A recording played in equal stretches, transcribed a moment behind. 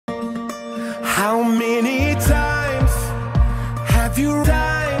many times have you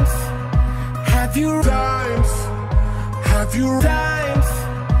times, have you times, have you times,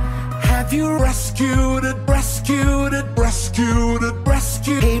 have you rescued it, rescued it, rescued it,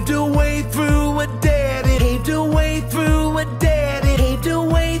 rescued, paved a way through a dead end, paved a way through a dead end, paved a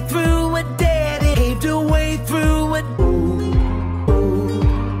way through a dead end, paved a way through a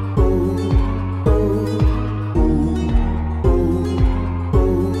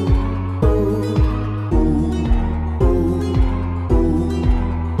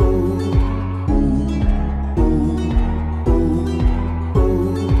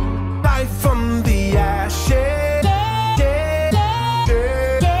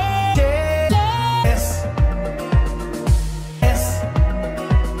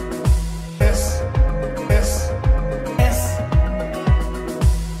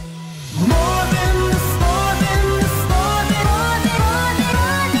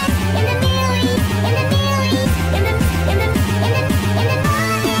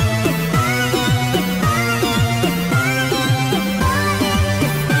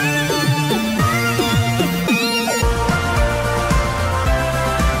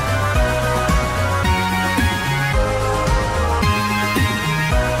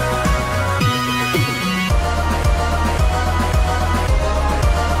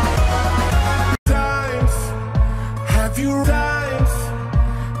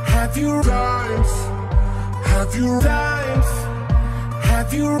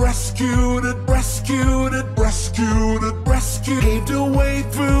rescued it, rescued it, rescued it, rescued, paved a way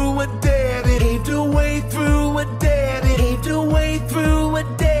through a dead end, paved a way through a dead end, paved a way through a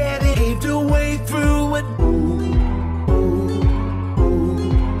dead end, paved a way through a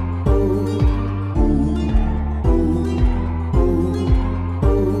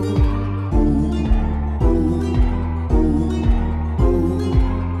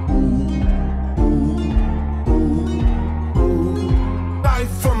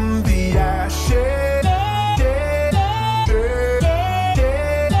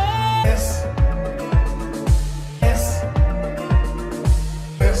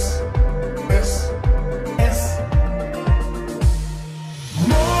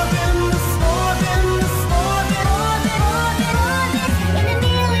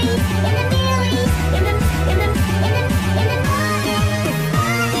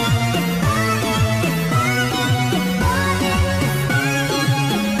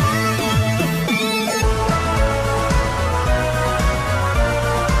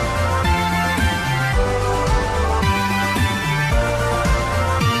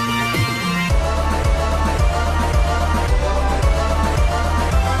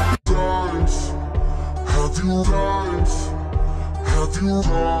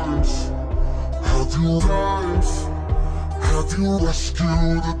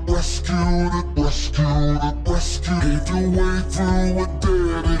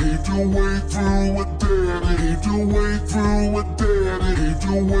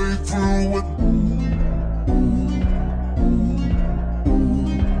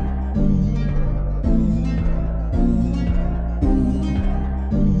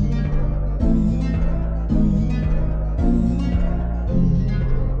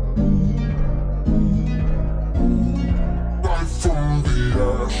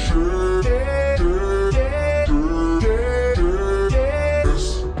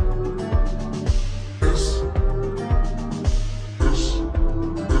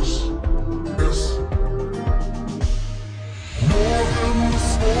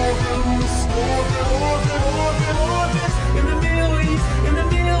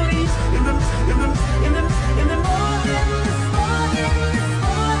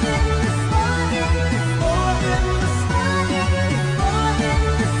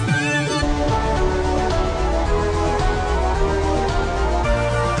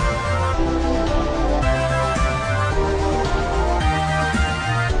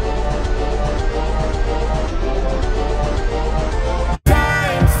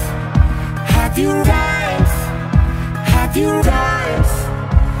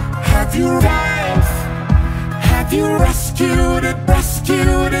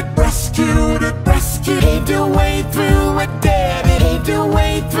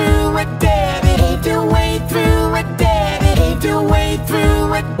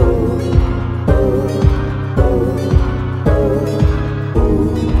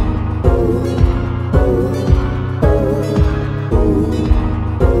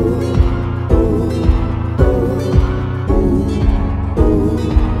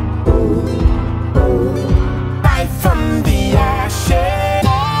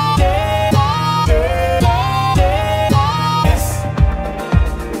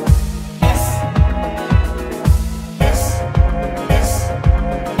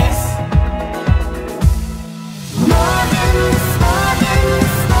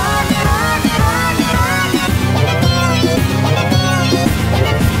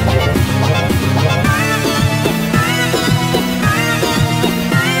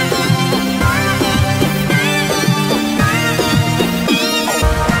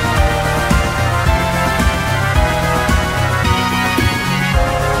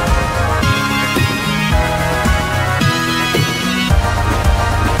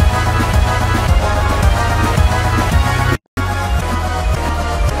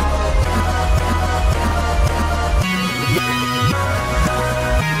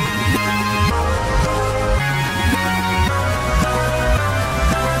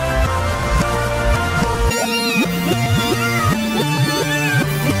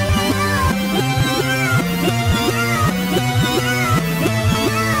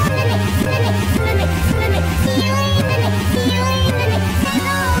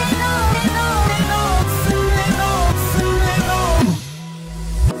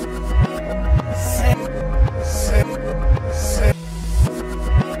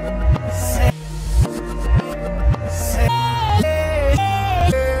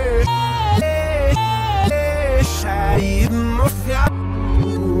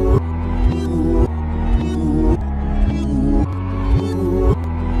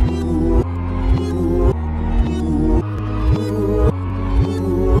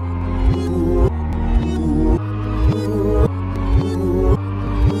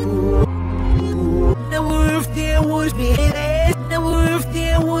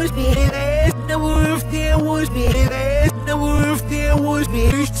was me. The roof there was me. The roof there was me.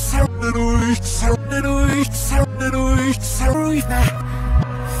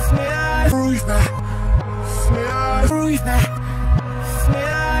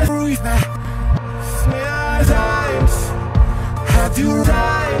 Have you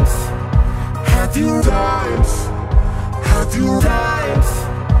rhymes? Have you rhymes? Have you rhymes?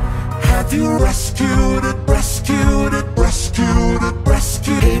 Have you rescued it? Rescued it? Rescued it?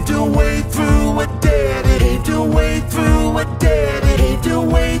 Rescued it? Paved a way through a dead end. Paved a way through